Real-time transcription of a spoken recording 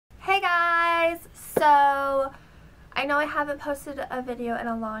So, I know I haven't posted a video in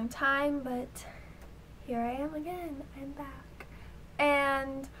a long time, but here I am again. I'm back.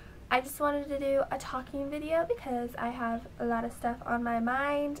 And I just wanted to do a talking video because I have a lot of stuff on my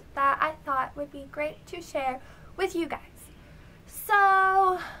mind that I thought would be great to share with you guys.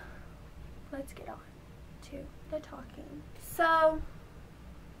 So, let's get on to the talking. So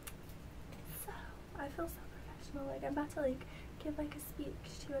I feel so professional, like I'm about to give a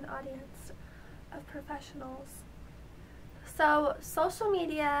speech to an audience of professionals. So social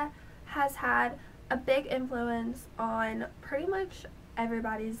media has had a big influence on pretty much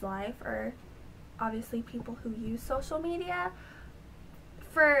everybody's life, or obviously people who use social media,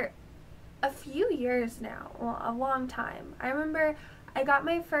 for a few years now, well, a long time. I remember I got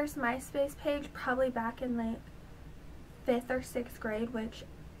my first MySpace page probably back in like 5th or 6th grade, which,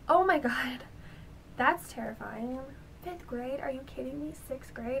 oh my god, that's terrifying. 5th grade? Are you kidding me?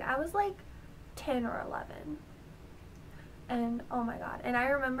 6th grade? I was like 10 or 11. And oh my god. And I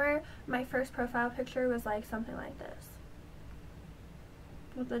remember my first profile picture was like something like this,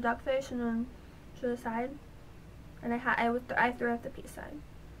 with the duck fish and then to the side. And I threw out the peace sign.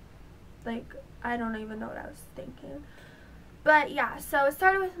 Like, I don't even know what I was thinking. But yeah, so it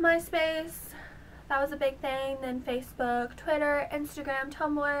started with MySpace. That was a big thing. Then Facebook, Twitter, Instagram,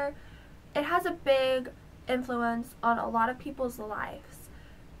 Tumblr. It has a big influence on a lot of people's lives.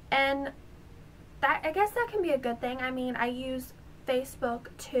 And that, I guess that can be a good thing. I mean, I use Facebook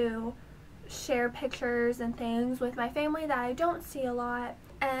to share pictures and things with my family that I don't see a lot.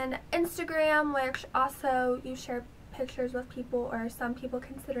 And Instagram, which also you share pictures with people, or some people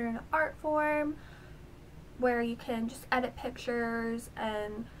consider an art form, where you can just edit pictures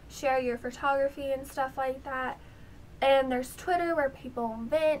and share your photography and stuff like that. And there's Twitter, where people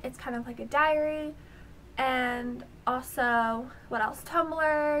vent. It's kind of like a diary. And also, what else?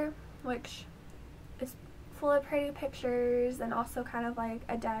 Tumblr, which is full of pretty pictures, and also kind of like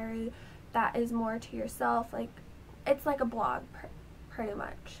a diary that is more to yourself. Like, it's like a blog pretty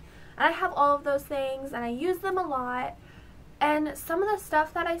much. And I have all of those things, and I use them a lot. And some of the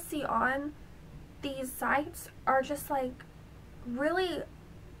stuff that I see on these sites are just like really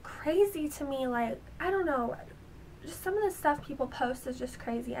crazy to me. Like, I don't know, just some of the stuff people post is just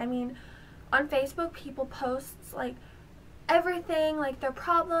crazy. I mean, on Facebook, people post like everything, like their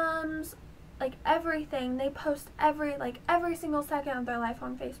problems, like everything. They post every single second of their life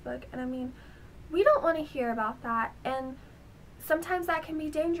on Facebook. And I mean, we don't want to hear about that. And sometimes that can be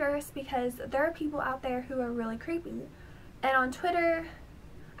dangerous because there are people out there who are really creepy. And on Twitter,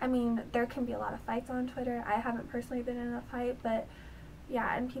 I mean, there can be a lot of fights on Twitter. I haven't personally been in a fight, but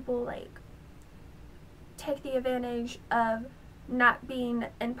yeah, and people like take the advantage of not being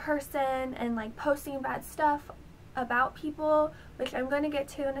in person and like posting bad stuff about people, which I'm going to get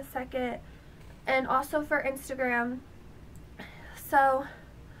to in a second. And also for Instagram, so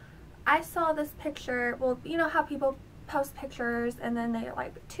I saw this picture. Well, you know how people post pictures and then they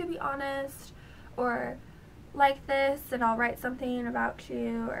like, to be honest, or like this, and I'll write something about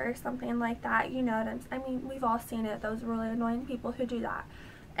you or something like that. You know what I mean, we've all seen it, those really annoying people who do that.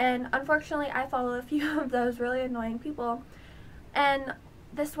 And unfortunately, I follow a few of those really annoying people. And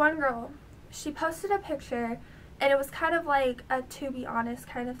this one girl, she posted a picture, and it was kind of like a to be honest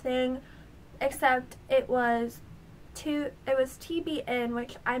kind of thing, except it was TBN,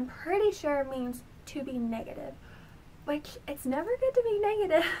 which I'm pretty sure means to be negative, which it's never good to be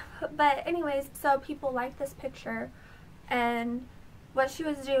negative. But anyways, so people liked this picture, and what she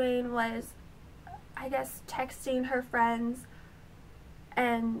was doing was, I guess, texting her friends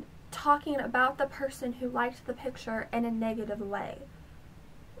and talking about the person who liked the picture in a negative way,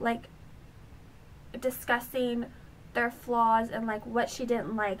 like discussing their flaws and like what she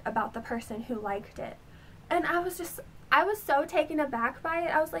didn't like about the person who liked it. And I was so taken aback by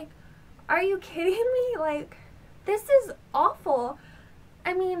it. I was like, are you kidding me? Like, this is awful.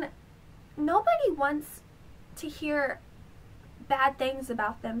 I mean, nobody wants to hear bad things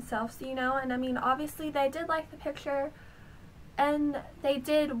about themselves, you know? And I mean, obviously they did like the picture, and they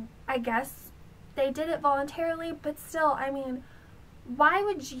did, I guess, they did it voluntarily, but still, I mean, why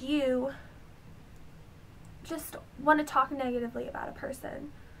would you just want to talk negatively about a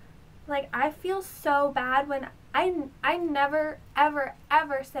person? Like, I feel so bad when I never, ever,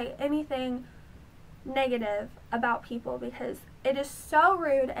 ever say anything negative about people, because it is so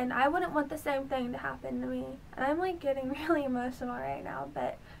rude, and I wouldn't want the same thing to happen to me. And I'm like getting really emotional right now,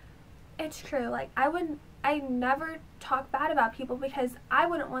 but it's true. Like, I never talk bad about people because I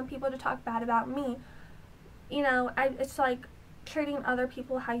wouldn't want people to talk bad about me. You know, it's like treating other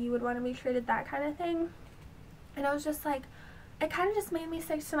people how you would want to be treated, that kind of thing. And I was just like, it kind of just made me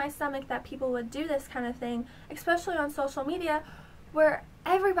sick to my stomach that people would do this kind of thing, especially on social media where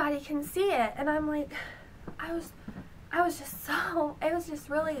everybody can see it. And I'm like, I was just so, it was just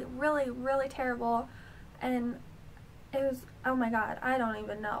really, really, really terrible. And it was, oh my God, I don't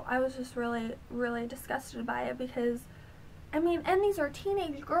even know. I was just really, really disgusted by it because, I mean, and these are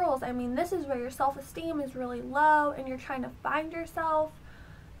teenage girls. I mean, this is where your self-esteem is really low and you're trying to find yourself.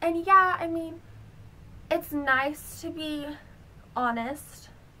 And yeah, I mean, it's nice to be honest,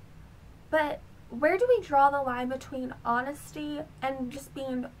 but where do we draw the line between honesty and just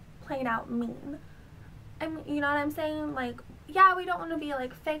being plain out mean? I mean, you know what I'm saying? Like, yeah, we don't want to be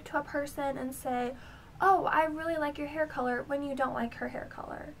like fake to a person and say, oh, I really like your hair color when you don't like her hair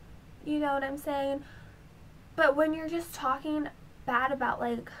color. You know what I'm saying? But when you're just talking bad about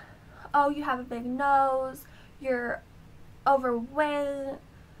like, oh, you have a big nose, you're overweight,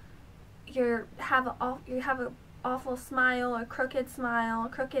 you have a awful smile, a crooked smile,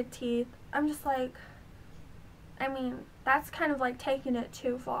 crooked teeth. I'm just like, I mean, that's kind of like taking it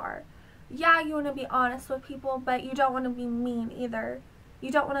too far. Yeah, you want to be honest with people, but you don't want to be mean either.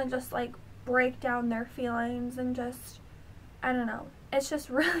 You don't want to just like break down their feelings and just, I don't know. It's just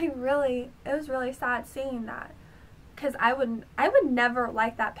really, really, it was really sad seeing that. Because I would never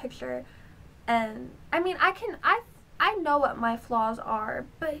like that picture. And I mean, I know what my flaws are,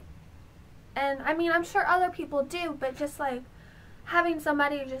 but, and I mean, I'm sure other people do, but just like having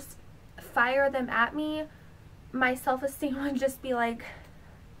somebody just fire them at me, my self-esteem would just be like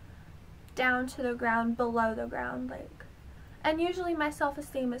down to the ground, below the ground, like. And usually my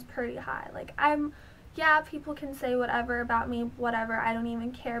self-esteem is pretty high. Like, yeah, people can say whatever about me, whatever, I don't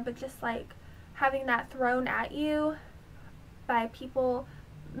even care, but just like having that thrown at you by people,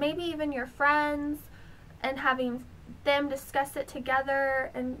 maybe even your friends, and having them discuss it together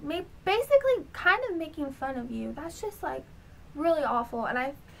and basically kind of making fun of you, that's just like really awful. And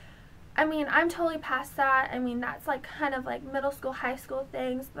I mean, I'm totally past that. I mean, that's like kind of like middle school, high school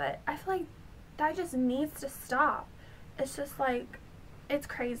things, but I feel like that just needs to stop. It's just like, it's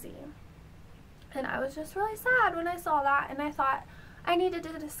crazy. And I was just really sad when I saw that, and I thought I needed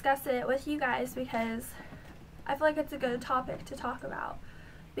to discuss it with you guys because I feel like it's a good topic to talk about.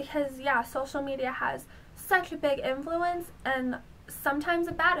 Because yeah, social media has such a big influence, and sometimes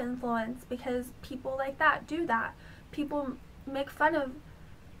a bad influence, because people like that do that. People make fun of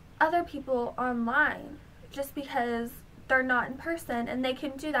other people online just because they're not in person, and they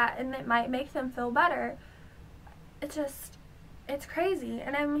can do that and it might make them feel better. It's crazy.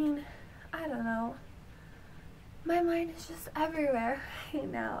 And I mean, I don't know. My mind is just everywhere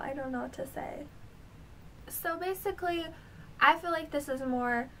right now. I don't know what to say. So basically, I feel like this is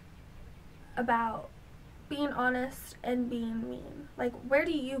more about being honest and being mean. Like, where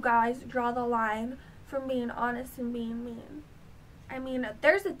do you guys draw the line from being honest and being mean? I mean,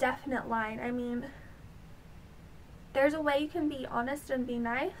 there's a definite line. I mean, there's a way you can be honest and be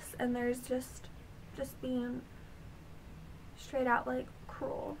nice, and there's just being straight out like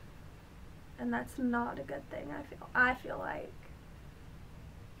cruel. And that's not a good thing, I feel like.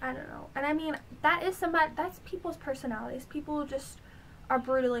 I don't know. And I mean, that's people's personalities. People just are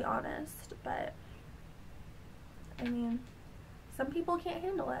brutally honest, but I mean, some people can't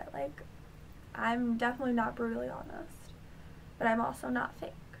handle it. Like, I'm definitely not brutally honest, but I'm also not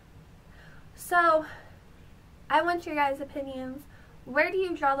fake. So, I want your guys' opinions. Where do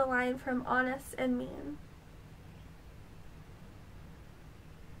you draw the line from honest and mean?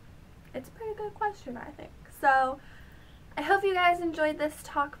 It's a pretty good question, I think. So, I hope you guys enjoyed this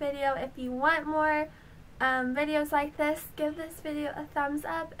talk video. If you want more videos like this, give this video a thumbs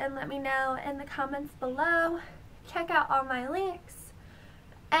up and let me know in the comments below. Check out all my links,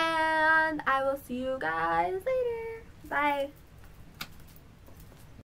 and I will see you guys later. Bye.